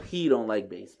baseball? He don't like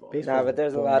baseball. Baseball's Nah, but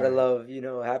there's a lot of boring.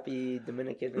 love, happy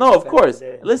Dominican. No, of course.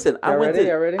 Day. Listen, I Y'all went ready?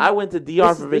 Y'all ready? to DR This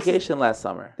for is- this is- vacation last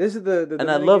summer, This is the and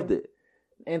I Dominican loved it.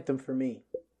 anthem for me.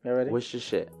 You ready? What's your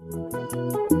shit? There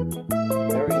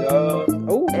we go.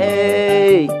 Oh,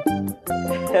 Hey,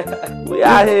 we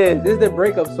out here. this is the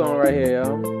breakup song right here,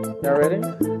 y'all. Y'all ready?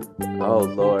 Oh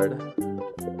Lord.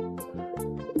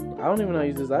 I don't even know how to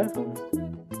use this iPhone.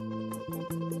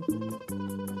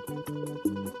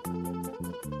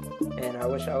 And I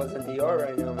wish I was in DR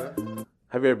right now, man.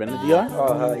 Have you ever been to DR?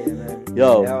 Oh hell yeah, man.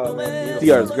 Yo, Yeah, man,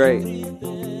 DR is great.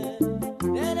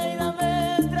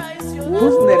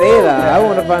 Who's Nereda? I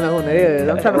want to find out who Nereda is.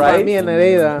 I'm trying to Right? find me a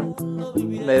Nereda.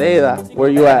 Nereda, where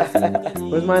you at?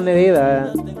 Where's my Nereda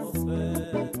at?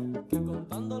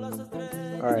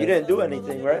 All You right. didn't do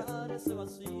anything, right?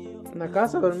 En la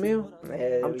casa dormido.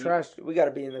 Man, I'm trashed. We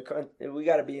gotta be in the country. We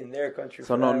gotta be in their country.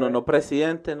 So for no, that, no, right? no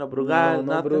Presidente, no Brugal,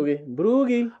 No, nothing. Brugge.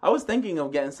 Brugge. I was thinking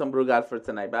of getting some Brugal for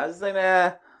tonight, but I was like,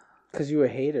 nah. Because you a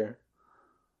hater.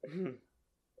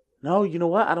 No, you know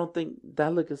what? I don't think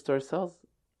that liquor store sells.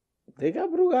 They got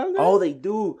Brugal there? Oh, they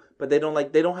do, but they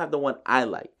don't have the one I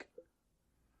like.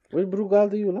 Which Brugal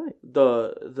do you like?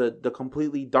 The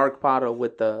completely dark bottle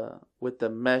with the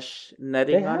mesh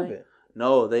netting They on have it. it.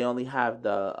 No, they only have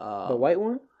the white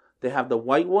one? They have the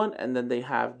white one, and then they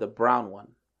have the brown one.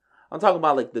 I'm talking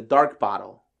about like the dark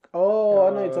bottle. Oh,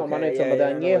 I know you're talking about. I know okay. you're talking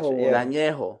about the Yeah, I know añejo what one. you-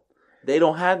 yeah. Dañejo. They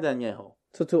don't have Dañejo.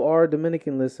 So to our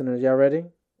Dominican listeners, y'all ready?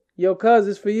 Yo, cuz,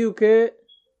 it's for you, kid.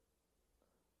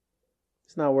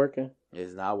 It's not working.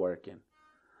 It's not working.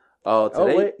 Oh,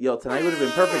 today, wait. tonight would have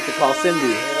been perfect to call Cindy.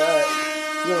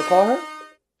 You want to call her?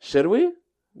 Should we?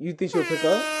 You think she'll pick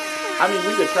up? I mean,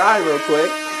 we could try real quick.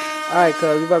 All right,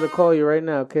 cuz, we about to call you right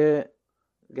now, kid.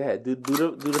 Go ahead, do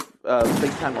the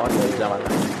FaceTime audio.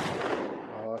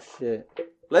 Jamala. Oh, shit.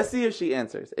 Let's see if she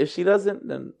answers. If she doesn't,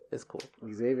 then it's cool.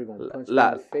 Xavier gonna punch me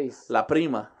La- in the face. La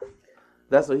prima.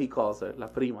 That's what he calls her, La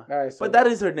prima. All right, so But that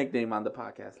is her nickname on the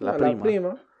podcast, La La prima.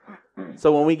 prima.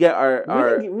 So when we get our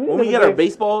We when we never get our gave-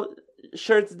 baseball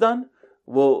shirts done,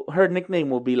 her nickname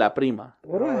will be La prima,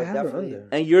 What do I Oh, have her definitely. under?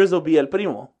 and yours will be El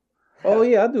Primo. Oh,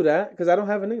 yeah, I'll do that because I don't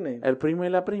have a nickname. El Primo y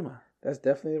La prima. That's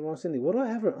definitely the wrong Cindy. What do I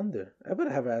have her under? I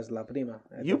better have her as La Prima.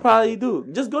 You probably do.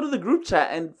 Just go to the group chat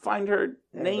and find her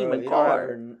Yeah, name bro, and you call don't have her.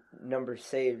 her number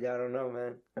saved. I don't know,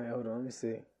 man. All right, hold on. Let me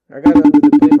see. I got it under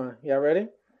the Prima. Y'all ready?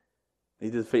 You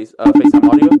just FaceTime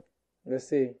audio. Let's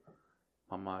see.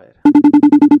 Mamá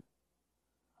ver.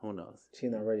 Who knows? She's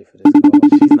not ready for this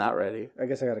call. She's not ready. I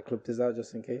guess I got to clip this out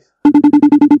just in case.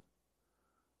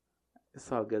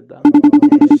 It's all good though.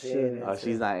 Oh, She shit. ain't Oh,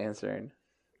 she's not answering.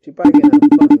 She probably getting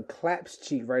a fucking claps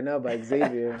cheek right now by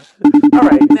Xavier. All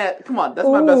right, Nat, come on. That's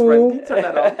my best friend. Can you turn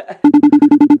that off?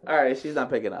 All right, she's not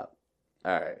picking up.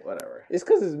 All right, whatever. It's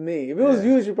because it's me. If it was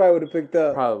Yeah. you, she probably would have picked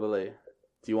up. Probably.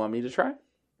 Do you want me to try?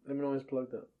 Let me know when it's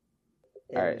plugged up.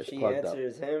 And All right, if it's she plugged up.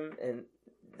 answers him and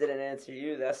didn't answer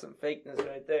you, that's some fakeness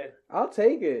right there. I'll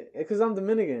take it because I'm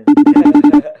Dominican.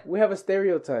 We have a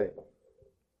stereotype.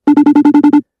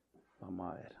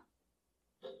 Mamá ver.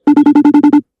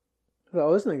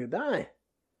 Oh, this nigga dying.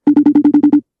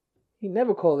 He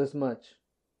never called this much.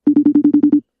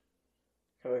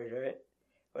 Right?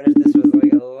 What if this was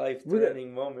like a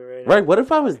life-threatening moment right now? Right, what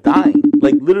if I was dying?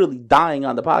 Like literally dying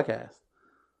on the podcast?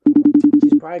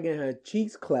 She's probably getting her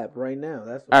cheeks clapped right now.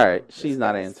 That's what All right, she's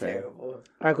not That's answering. terrible. All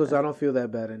right, cool. So I don't feel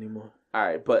that bad anymore. All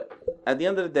right, but at the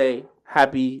end of the day,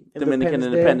 happy Dominican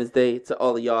Independence Day. Independence Day to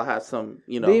all of y'all. Have some,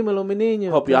 Dímelo, mi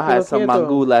niño. hope y'all had some Tranquilo,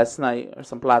 mango last night or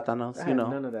some plátanos, I you had know.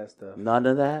 none of that stuff. None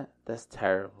of that? That's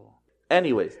terrible.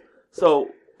 Anyways, so,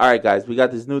 all right, guys, we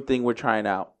got this new thing we're trying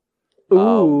out.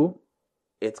 Ooh.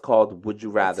 It's called Would You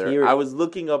Rather. hear it. I was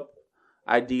looking up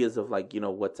ideas of like,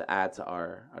 what to add to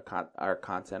our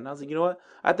content. And I was like, you know what?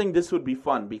 I think this would be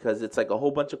fun because it's like a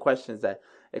whole bunch of questions that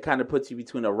it kind of puts you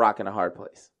between a rock and a hard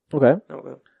place. Okay.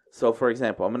 Okay. So, for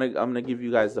example, I'm gonna give you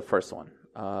guys the first one.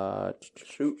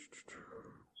 Shoot.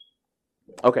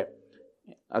 Okay,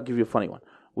 I'll give you a funny one.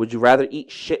 Would you rather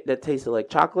eat shit that tasted like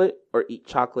chocolate or eat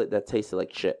chocolate that tasted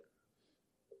like shit?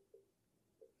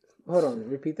 Hold on.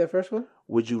 Repeat that first one.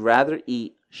 Would you rather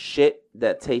eat shit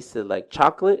that tasted like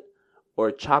chocolate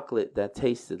or chocolate that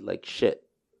tasted like shit?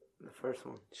 The first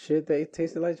one. Shit that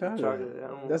tasted like chocolate. Chocolate. I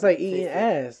don't That's like eating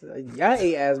taste ass. Y'all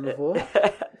ate ass before.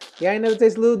 it. Y'all ain't never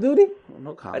tasted Little Duty?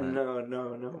 No comment.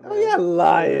 No. Oh, y'all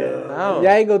lying. No. Y'all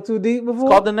ain't go too deep before?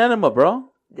 It's called an enema, bro.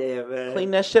 Yeah, man.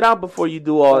 Clean that shit out before you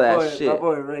do all that My shit.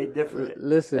 boy Ray different.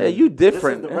 Listen. Hey, you This is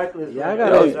different. the reckless Y'all one.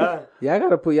 gotta- Yo, Y'all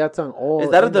gotta put y'all tongue all Is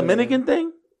that a in there. Dominican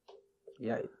thing?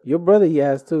 Yeah. Your brother he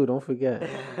has too, don't forget.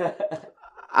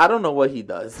 I don't know what he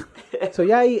does. So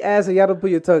y'all eat ass and y'all don't put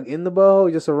your tongue in the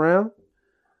butthole, just around?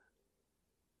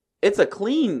 It's a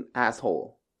clean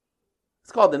asshole.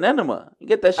 It's called an enema. You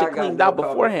get that I shit got cleaned no out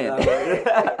problem beforehand. with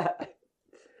that.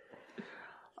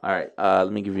 All right,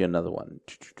 let me give you another one.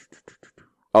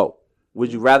 Oh,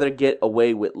 would you rather get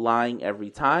away with lying every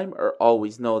time or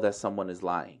always know that someone is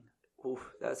lying?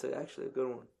 Oof, that's actually a good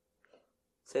one.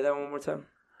 Say that one more time.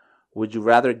 Would you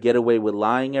rather get away with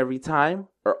lying every time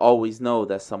or always know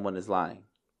that someone is lying?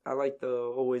 I like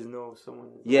to always know someone.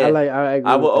 Yeah, I agree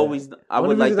I with will that. always. I Only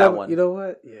would like because that one. You know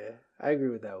what? Yeah, I agree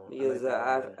with that one. Because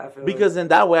I feel Because in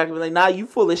that way, I can be like, nah, you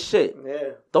full of shit. yeah.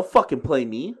 Don't fucking play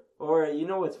me. Or you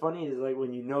know what's funny is like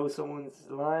when you know someone's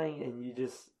lying and you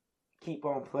just keep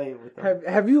on playing with them.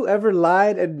 Have you ever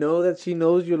lied and know that she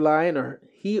knows you're lying, or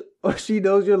he or she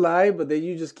knows you're lying, but then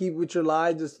you just keep with your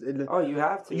lie? Oh, you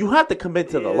have to. You have to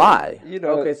commit to the lie. You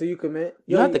know. Okay, so you commit.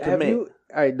 You have to commit.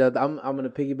 All right, I'm gonna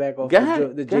piggyback off Go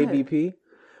ahead, the go ahead. JBP.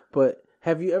 But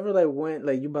have you ever went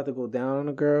you about to go down on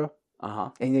a girl,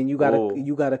 and then you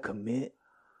gotta commit,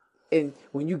 and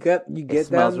when you get down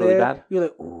smells there, really bad. you're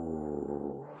like,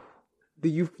 ooh. Do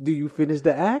you finish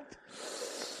the act?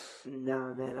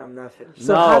 Nah, man, I'm not finished.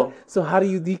 So how do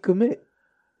you decommit?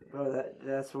 Bro,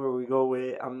 that's where we go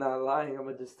with. I'm not lying. I'm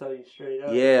gonna just tell you straight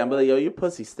up. Yeah, I'm like, yo, your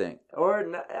pussy stink. Or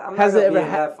not, I'm Has not it gonna ever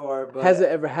be that far. But Has it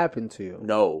ever happened to you?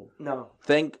 No. No,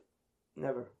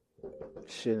 never.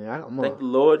 Shit, I'm Thank on. the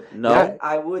Lord. No. Yeah.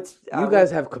 I would. You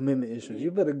guys have commitment issues.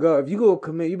 You better go. If you go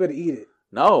commit, you better eat it.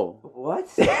 No. What?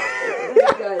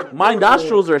 My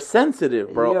nostrils are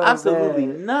sensitive, bro. Yo, Absolutely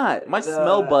man. not. My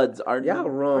smell buds are. Y'all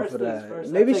wrong First for things that.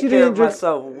 first, Maybe I she take care didn't of drink.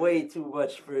 myself way too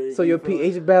much for. So your you feel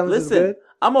me? pH balance is Listen, good.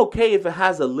 I'm okay if it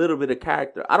has a little bit of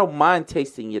character. I don't mind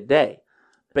tasting your day.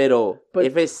 But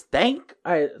if it stank,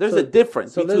 All right, there's a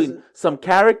difference between some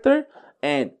character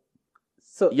and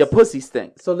your pussy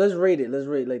stink. So let's rate it. Let's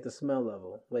rate the smell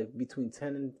level, between 10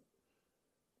 and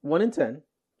 1 and 10.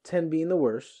 10 being the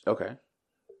worst. Okay.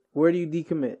 Where do you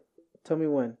decommit? Tell me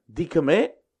when. Decommit,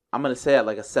 I'm going to say at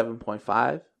a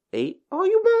 7.5, 8. Oh,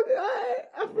 you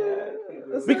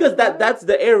Because that's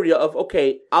the area of,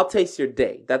 okay, I'll taste your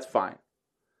day. That's fine.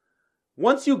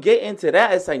 Once you get into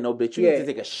that, it's like, no, bitch, you need to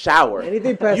take a shower.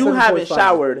 Anything past you 7.5. haven't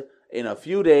showered in a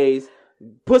few days.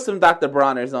 Put some Dr.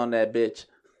 Bronners on that bitch.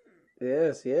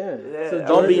 Yes, yeah. So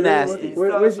don't be nasty.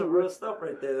 Where's some real stuff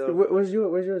right there, though. Where's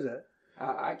yours at?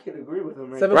 I can agree with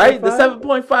him. Right? The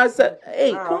 7.5,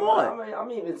 8. Come on. I'm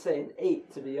even saying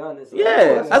 8, to be honest.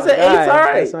 Yeah, I said 8's all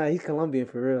right. That's right. He's Colombian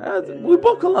for real. We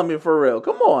both Colombian for real.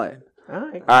 Come on.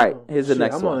 All right. Here's the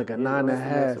next I'm one. on a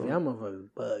 9.5. Yeah, I'm motherfucking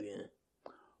bugging.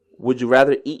 Would you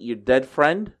rather eat your dead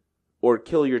friend or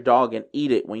kill your dog and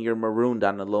eat it when you're marooned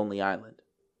on a lonely island?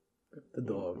 The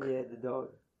dog. Yeah, the dog.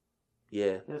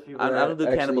 Yeah. I don't do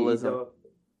cannibalism.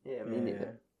 Yeah, me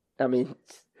neither. I mean,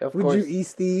 of Would course. you eat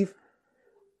Steve?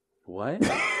 What?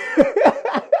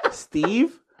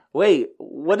 Steve? Wait,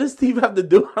 what does Steve have to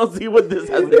do? I don't see what this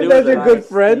has to do That's with your it. good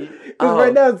friend. Because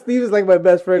right now, Steve is my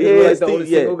best friend. Yeah, We're the Steve, only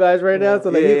single guys right now.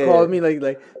 So he called me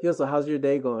yo, so how's your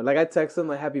day going? I text him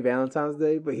Happy Valentine's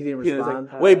Day, but he didn't respond.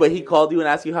 Wait, but he called you and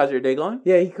asked you how's your day going?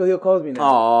 Yeah, he calls me now.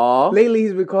 Aww. Lately,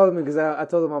 he's been calling me because I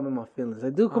told him I'm in my feelings.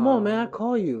 Like, dude, come on, man, I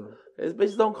call you. This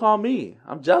bitch don't call me.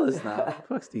 I'm jealous now.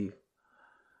 Fuck Steve.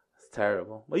 It's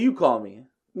terrible. Well, you call me.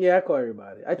 Yeah, I call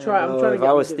everybody. I'm trying to If get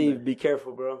I was my Steve, shit be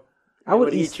careful, bro. I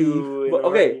would eat you. But,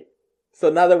 okay, so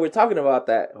now that we're talking about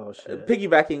that,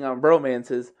 piggybacking on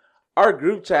bromances, our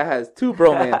group chat has 2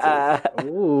 bromances.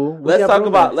 Ooh, let's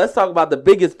talk about the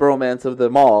biggest bromance of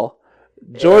them all,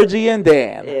 Georgie and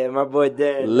Dan. Yeah, my boy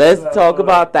Dan. Let's talk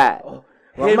about that. Well,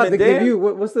 I'm about to give you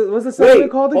what's the segment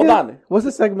called again? Hold on. What's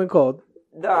the segment called?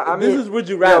 Nah, I mean, this is Would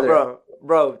You Rather.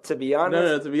 Bro, to be honest.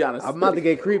 No, to be honest. I'm about to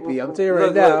get creepy. I'm telling you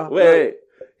right now. Wait.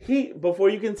 Before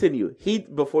you continue,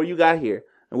 before you got here,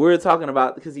 and we were talking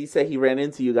about, because he said he ran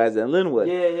into you guys in Linwood.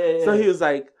 Yeah. So he was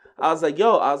like, I was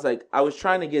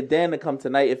trying to get Dan to come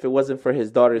tonight. If it wasn't for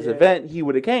his daughter's event, he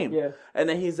would have came. Yeah. And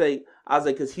then he's like, I was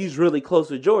like, because he's really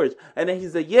close with George. And then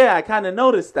he's like, yeah, I kind of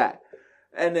noticed that.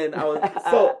 And then I was going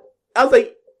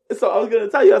to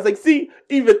tell you, I was like, see,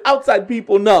 even outside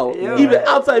people know.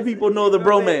 Outside people know the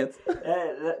bromance.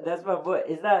 That's my boy.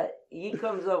 It's not, he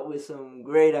comes up with some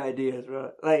great ideas,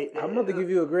 bro. Like, I'm about to give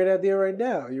you a great idea right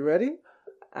now. You ready?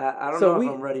 I don't know if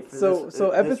I'm ready for this.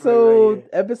 So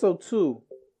episode 2.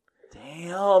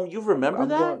 Damn, you remember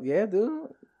that? Yeah, dude.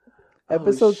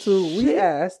 Episode 2, we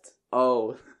asked.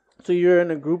 Oh. So you're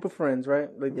in a group of friends, right?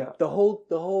 The whole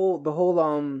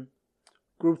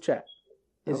group chat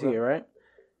is here, right?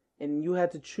 And you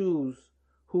had to choose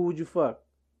who would you fuck,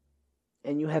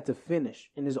 and you had to finish,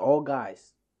 and it's all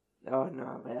guys. Oh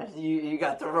no, man! You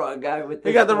got the wrong guy with this.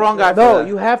 You got the wrong guy. No,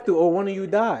 you have to, or one of you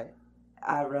die.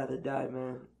 I'd rather die,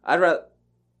 man.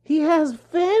 He has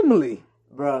family,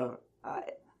 bro.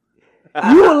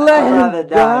 You will let him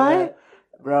die?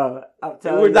 Bro, I'm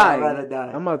telling you, I'd rather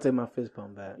die. I'm about to take my fist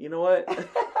pump back. You know what?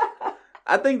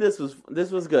 I think this was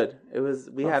good. It was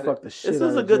fuck the shit this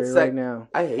was out a of good Jerry set right now.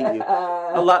 I hate you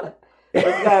a lot.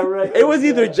 It was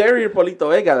either Jerry or Polito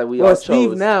Vega that we all chose.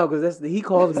 Steve now, because he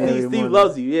calls me. Steve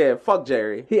loves you. Yeah, fuck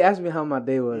Jerry. He asked me how my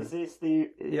day You was. see, Steve?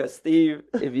 Yeah, Steve,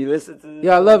 if you listen to this.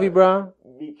 Yo, I love you, bro.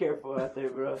 Be careful out there,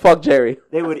 bro. Fuck Jerry.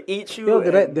 They would eat you. Yo,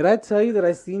 did I tell you that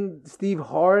I seen Steve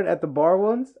hard at the bar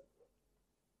once?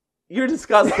 You're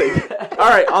disgusting. All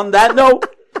right, on that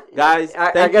note, guys,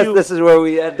 I guess this is where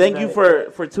we end. Thank you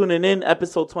for tuning in,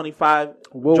 episode 25.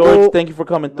 Whoa, George, whoa. thank you for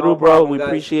coming through, No bro. problem, We guys.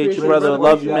 appreciate you, Appreciate brother. it.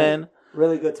 Love you, Guys. man.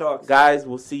 Really good talks. Guys,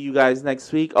 we'll see you guys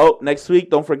next week. Oh, next week,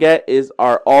 don't forget, is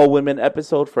our all-women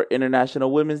episode for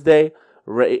International Women's Day.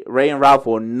 Ray and Ralph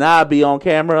will not be on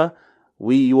camera.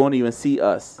 You won't even see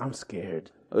us. I'm scared.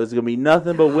 There's going to be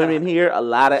nothing but women here. A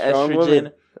lot of Strong estrogen.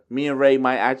 women. Me and Ray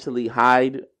might actually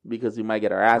hide because we might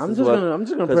get our asses I'm just whooped. gonna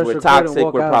Because press we're record and toxic,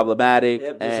 walk we're out. problematic,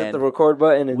 Yep, just hit and the record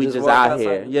button and we just just walk out outside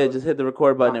here. the Yeah, door. just hit the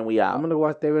record button and we out. I'm gonna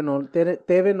watch TV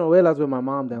novelas with my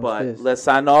mom But downstairs. let's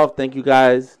sign off. Thank you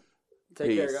guys.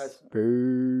 Take care, Peace. guys.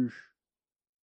 Peace.